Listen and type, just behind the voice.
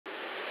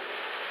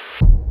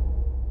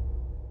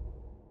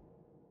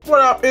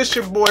What up? It's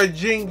your boy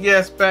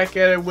Genius back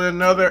at it with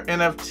another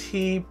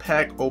NFT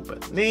pack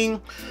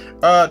opening.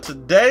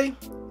 Today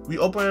we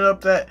opening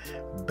up that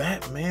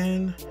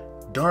Batman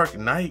Dark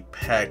Knight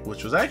pack,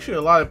 which was actually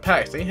a lot of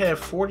packs. They had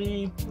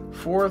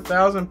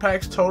 44,000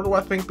 packs total,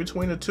 I think,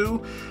 between the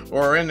two,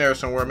 or in there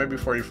somewhere, maybe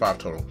 45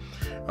 total.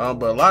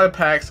 But a lot of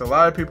packs, a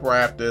lot of people are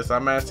after this. I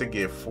managed to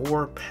get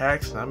 4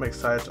 packs, and I'm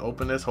excited to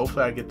open this.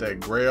 Hopefully I get that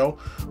Grail,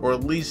 or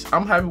at least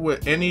I'm happy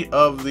with any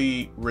of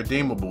the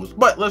redeemables.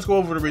 But let's go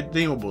over the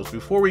redeemables.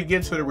 Before we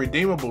get to the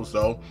redeemables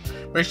though,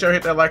 make sure you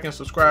hit that like and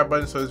subscribe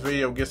button so this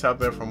video gets out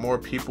there for more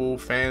people,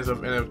 fans of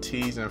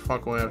NFTs and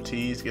Funko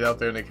NFTs, get out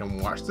there and they can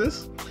watch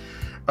this.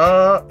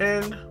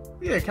 And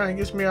yeah, it kind of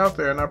gets me out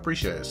there and I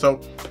appreciate it. So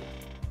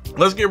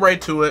let's get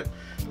right to it.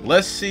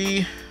 Let's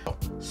see.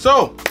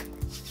 So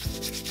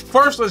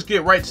first, let's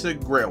get right to the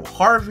Grail.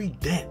 Harvey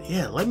Dent.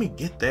 Yeah, let me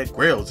get that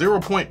Grail.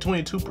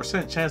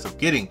 0.22% chance of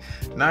getting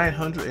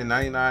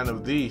 999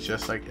 of these,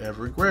 just like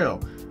every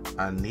Grail.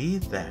 I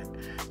need that.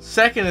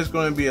 Second is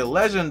going to be a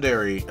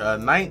legendary.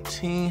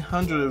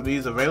 1,900 of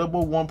these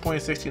available.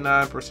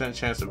 1.69%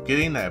 chance of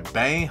getting that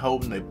Bane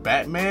holding the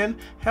Batman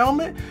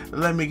helmet.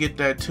 Let me get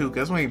that too,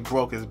 because when he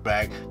broke his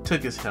back,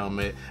 took his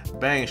helmet,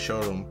 Bane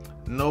showed him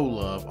no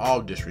love,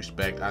 all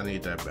disrespect. I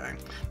need that Bane.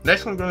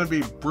 Next one's going to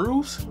be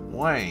Bruce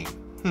Wayne.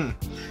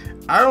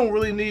 I don't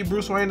really need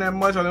Bruce Wayne that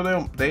much. I know I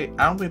don't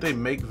think they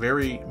make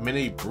very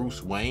many Bruce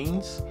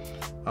Waynes,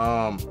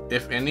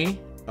 if any.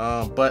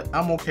 But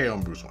I'm okay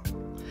on Bruce Wayne.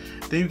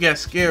 Then you got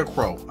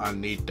Scarecrow. I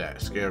need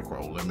that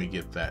Scarecrow. Let me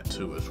get that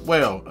too as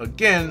well.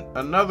 Again,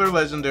 another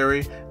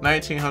legendary.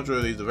 1,900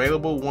 of these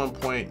available.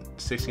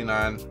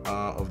 1.69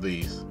 of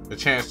these. The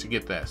chance to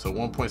get that. So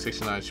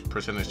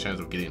 1.69% chance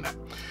of getting that.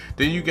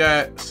 Then you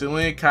got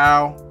Selena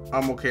Kyle.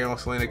 I'm okay on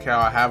Selena Kyle.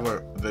 I have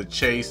the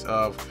chase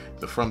of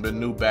from the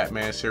new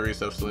Batman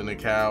series of Selena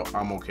Kyle.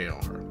 I'm okay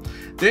on her.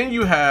 Then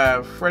you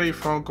have Freddie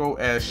Funko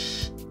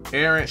as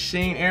Aaron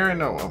Sheen.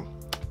 Aaron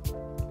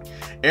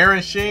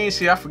Sheen.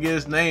 See, I forget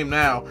his name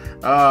now.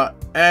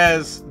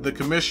 As the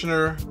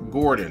Commissioner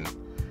Gordon.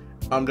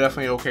 I'm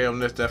definitely okay on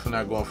this. Definitely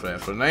not going for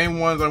that. For the name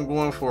ones, I'm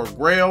going for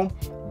Grail,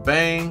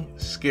 Bane,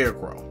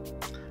 Scarecrow.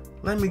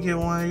 Let me get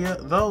one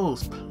of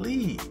those,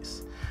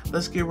 please.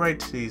 Let's get right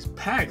to these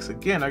packs.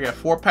 Again, I got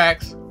 4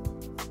 packs.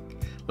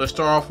 Let's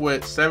start off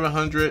with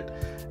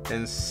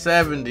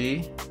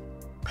 770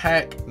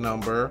 pack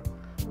number.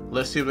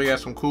 Let's see if they got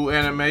some cool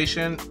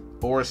animation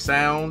or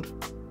sound.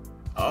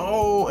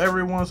 Oh,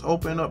 everyone's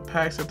opening up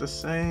packs at the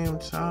same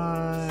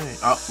time.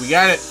 Oh, we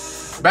got it.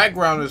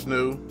 Background is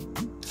new.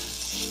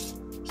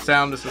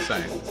 Sound is the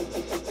same.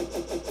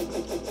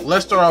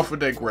 Let's start off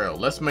with that Grail.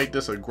 Let's make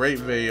this a great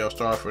video.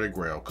 Start off with a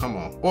Grail. Come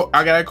on. Oh,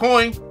 I got a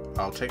coin.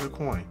 I'll take a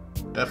coin.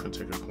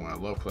 Definitely take a coin. I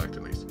love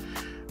collecting these.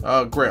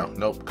 Grail.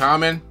 Nope.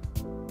 Common.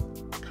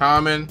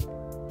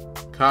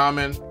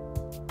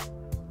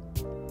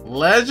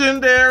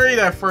 Legendary.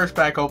 That first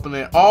pack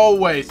opening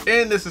always.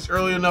 And this is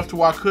early enough to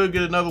where I could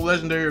get another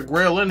legendary or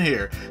Grail in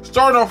here.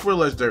 Starting off with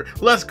legendary.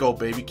 Let's go,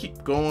 baby.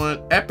 Keep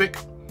going. Epic.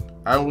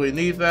 I don't really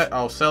need that.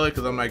 I'll sell it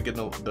because I'm not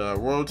getting the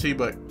royalty.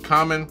 But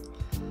common,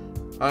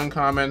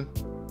 uncommon,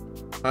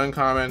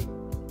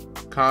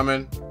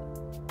 common,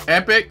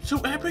 epic.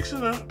 2 epics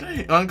in a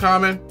day.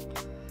 Uncommon,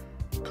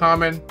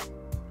 common,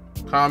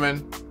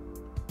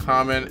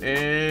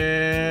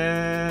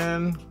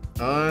 and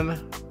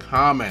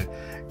uncommon.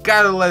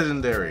 Got a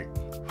legendary.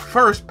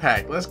 First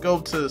pack. Let's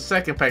go to the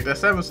second pack. That's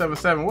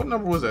 777. What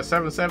number was that?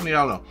 770?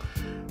 I don't know.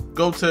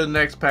 Go to the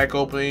next pack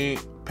opening.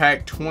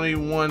 Pack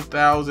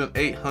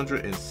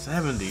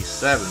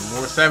 21,877.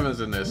 More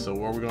 7s in this.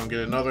 So are we gonna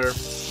get another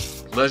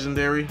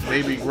legendary?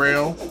 Maybe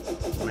Grail.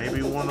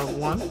 Maybe 1 of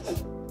 1.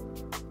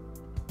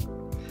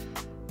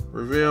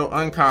 Reveal.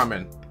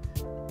 Uncommon.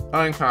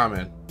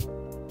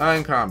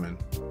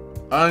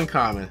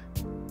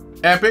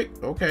 Epic.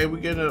 Okay, we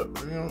get a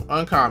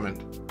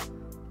uncommon.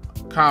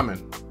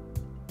 Common.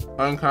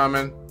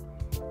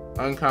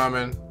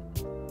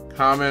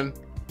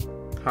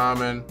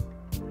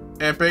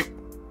 Epic.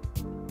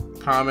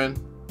 Common.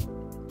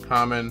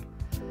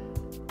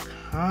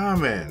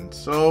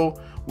 So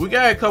we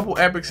got a couple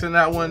epics in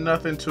that one.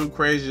 Nothing too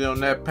crazy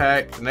on that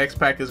pack. Next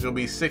pack is gonna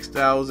be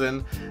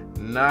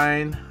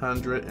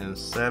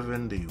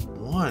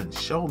 6,971.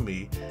 Show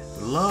me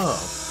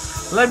love.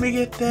 Let me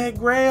get that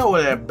Grail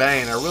or that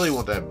Bane. I really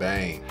want that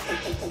Bane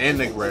and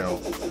the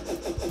Grail.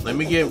 Let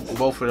me get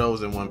both of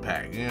those in one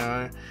pack. You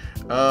know,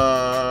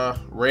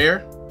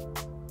 rare,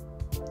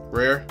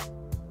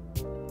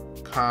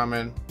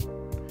 common,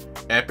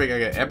 epic. I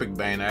got epic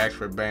Bane. I asked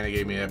for Bane. They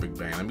gave me epic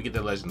Bane. Let me get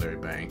the legendary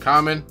Bane.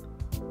 Common,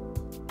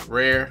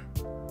 rare,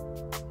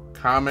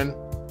 common,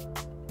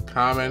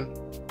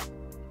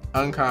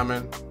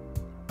 uncommon,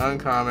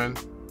 common,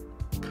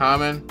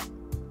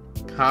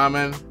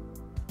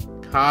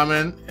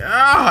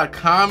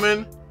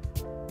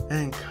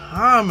 and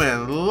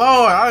common.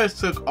 Lord, I just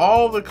took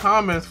all the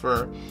comments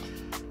for.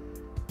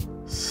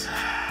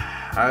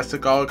 I just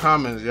took all the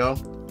comments, yo.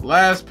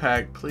 Last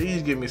pack.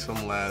 Please give me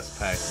some last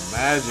pack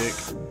magic.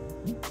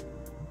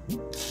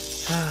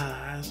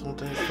 I just want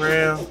that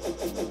grail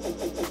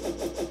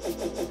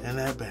and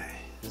that bang.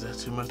 Is that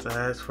too much to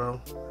ask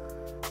for?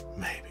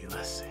 Maybe.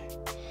 Let's see.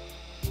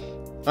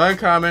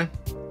 Uncommon,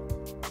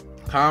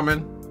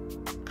 common,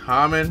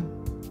 common,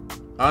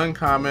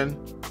 uncommon,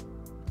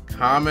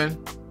 common,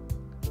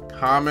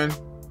 common,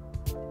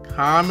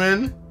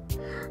 common,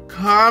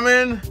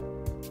 common,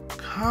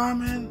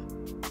 common,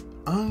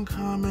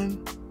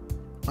 uncommon,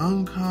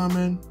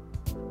 uncommon,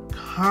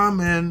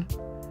 common.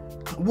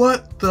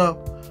 What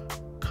the?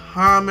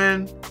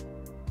 Common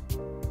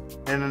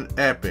and an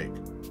epic.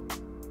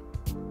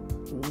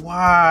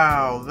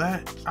 Wow,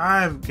 that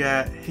I've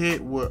got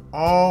hit with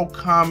all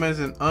commons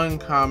and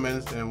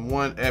uncommons and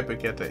one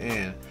epic at the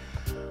end.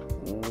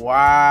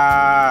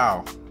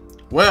 Wow.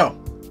 Well,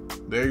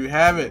 there you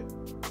have it.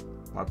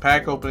 My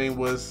pack opening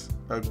was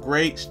a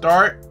great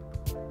start,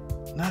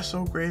 not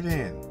so great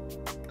end.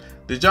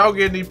 Did y'all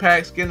get any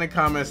packs? Get in the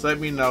comments. Let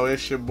me know.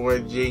 It's your boy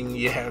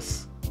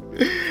Genius.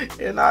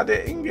 And I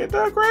didn't get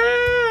the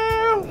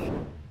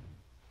grail.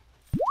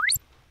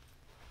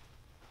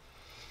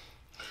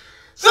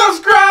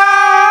 Subscribe!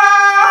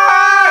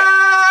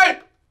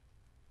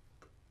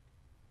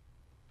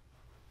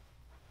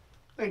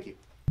 Thank you.